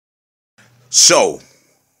So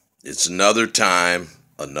it's another time,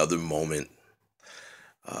 another moment,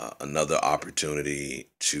 another opportunity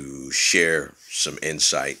to share some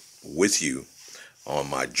insight with you on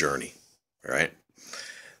my journey. All right.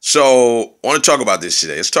 So I want to talk about this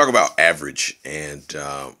today. Let's talk about average and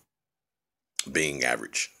being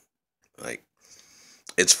average. Like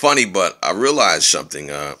it's funny, but I realized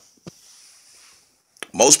something.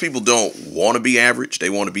 Most people don't want to be average. They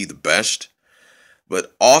want to be the best.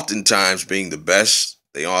 But oftentimes, being the best,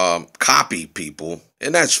 they copy people,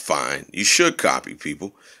 and that's fine. You should copy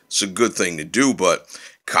people. It's a good thing to do, but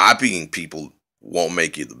copying people won't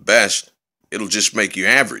make you the best. It'll just make you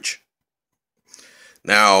average.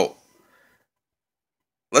 Now,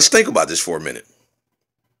 let's think about this for a minute.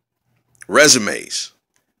 Resumes.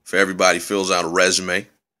 If everybody fills out a resume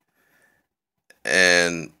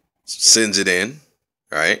and sends it in,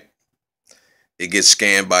 right? It gets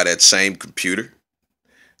scanned by that same computer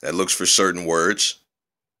that looks for certain words,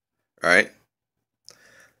 right?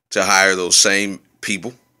 To hire those same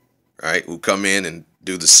people, right? Who come in and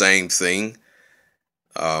do the same thing.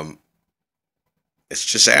 It's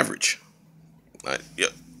just average. Right? Yeah.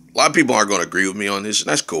 A lot of people aren't going to agree with me on this, and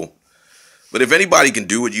that's cool. But if anybody can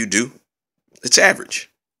do what you do, it's average.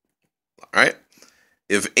 All right?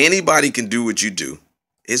 If anybody can do what you do,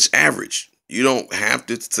 it's average. You don't have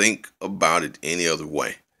to think about it any other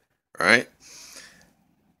way. All right?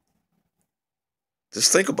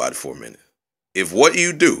 Just think about it for a minute. If what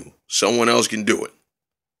you do, someone else can do it,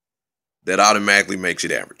 that automatically makes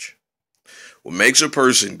it average. What makes a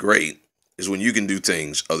person great is when you can do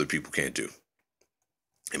things other people can't do.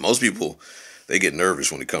 And most people, they get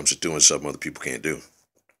nervous when it comes to doing something other people can't do.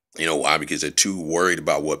 You know why? Because they're too worried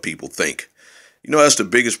about what people think. You know, that's the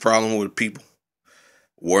biggest problem with people,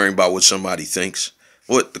 worrying about what somebody thinks.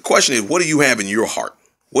 Well, the question is, what do you have in your heart?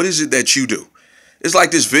 What is it that you do? It's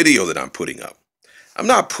like this video that I'm putting up. I'm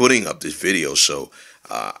not putting up this video so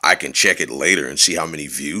I can check it later and see how many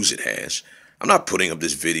views it has. I'm not putting up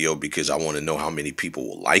this video because I want to know how many people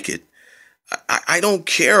will like it. I don't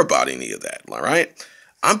care about any of that, all right?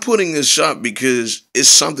 I'm putting this up because it's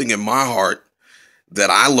something in my heart that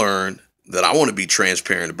I learned, that I want to be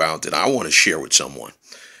transparent about, that I want to share with someone.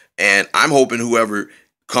 And I'm hoping whoever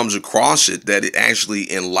comes across it, that it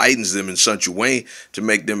actually enlightens them in such a way to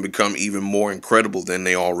make them become even more incredible than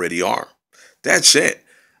they already are. That's it.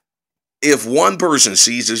 If one person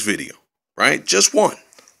sees this video, right? Just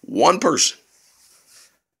one person,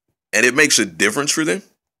 and it makes a difference for them,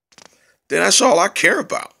 then that's all I care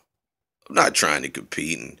about. I'm not trying to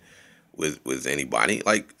compete with anybody.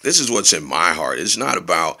 Like, this is what's in my heart. It's not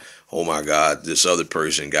about, oh my God, this other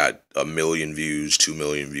person got 1 million views, 2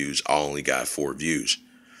 million views. I only got 4 views.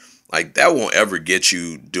 Like, that won't ever get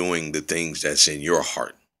you doing the things that's in your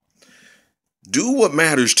heart. Do what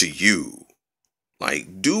matters to you.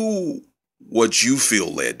 Like, do what you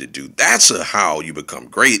feel led to do. That's how you become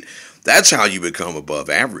great. That's how you become above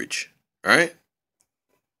average, right?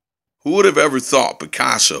 Who would have ever thought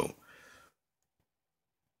Picasso,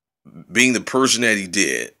 being the person that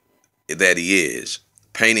he is,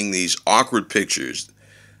 painting these awkward pictures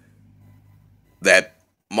that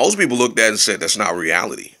most people looked at and said, that's not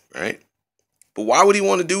reality, right? But why would he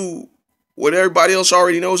want to do what everybody else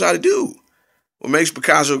already knows how to do? What makes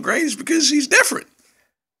Picasso great is because he's different.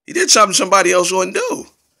 He did something somebody else wouldn't do.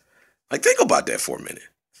 Like, think about that for a minute.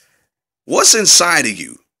 What's inside of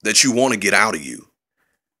you that you want to get out of you,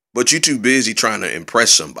 but you're too busy trying to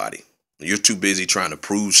impress somebody? You're too busy trying to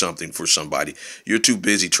prove something for somebody. You're too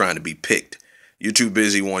busy trying to be picked. You're too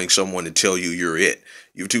busy wanting someone to tell you you're it.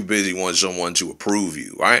 You're too busy wanting someone to approve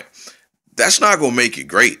you, right? That's not going to make you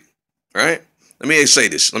great, right? Let me say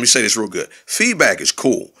this real good. Feedback is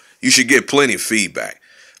cool. You should get plenty of feedback.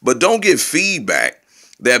 But don't get feedback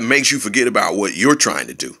that makes you forget about what you're trying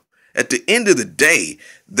to do. At the end of the day,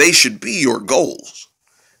 they should be your goals.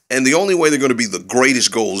 And the only way they're going to be the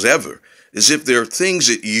greatest goals ever is if there are things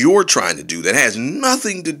that you're trying to do that has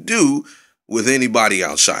nothing to do with anybody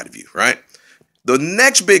outside of you, right? The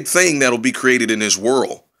next big thing that'll be created in this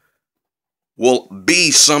world will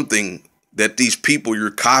be something that these people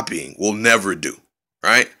you're copying will never do,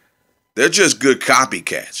 right? They're just good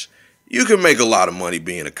copycats. You can make a lot of money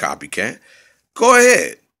being a copycat. Go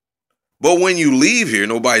ahead. But when you leave here,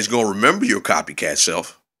 nobody's going to remember your copycat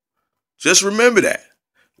self. Just remember that.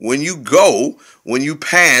 When you go, when you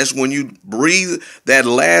pass, when you breathe that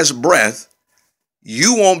last breath,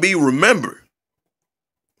 you won't be remembered.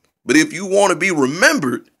 But if you want to be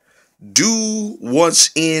remembered, do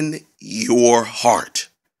what's in your heart.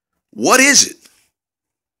 What is it?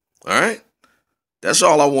 All right? That's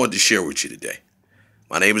all I wanted to share with you today.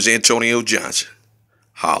 My name is Antonio Johnson.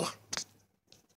 Holla.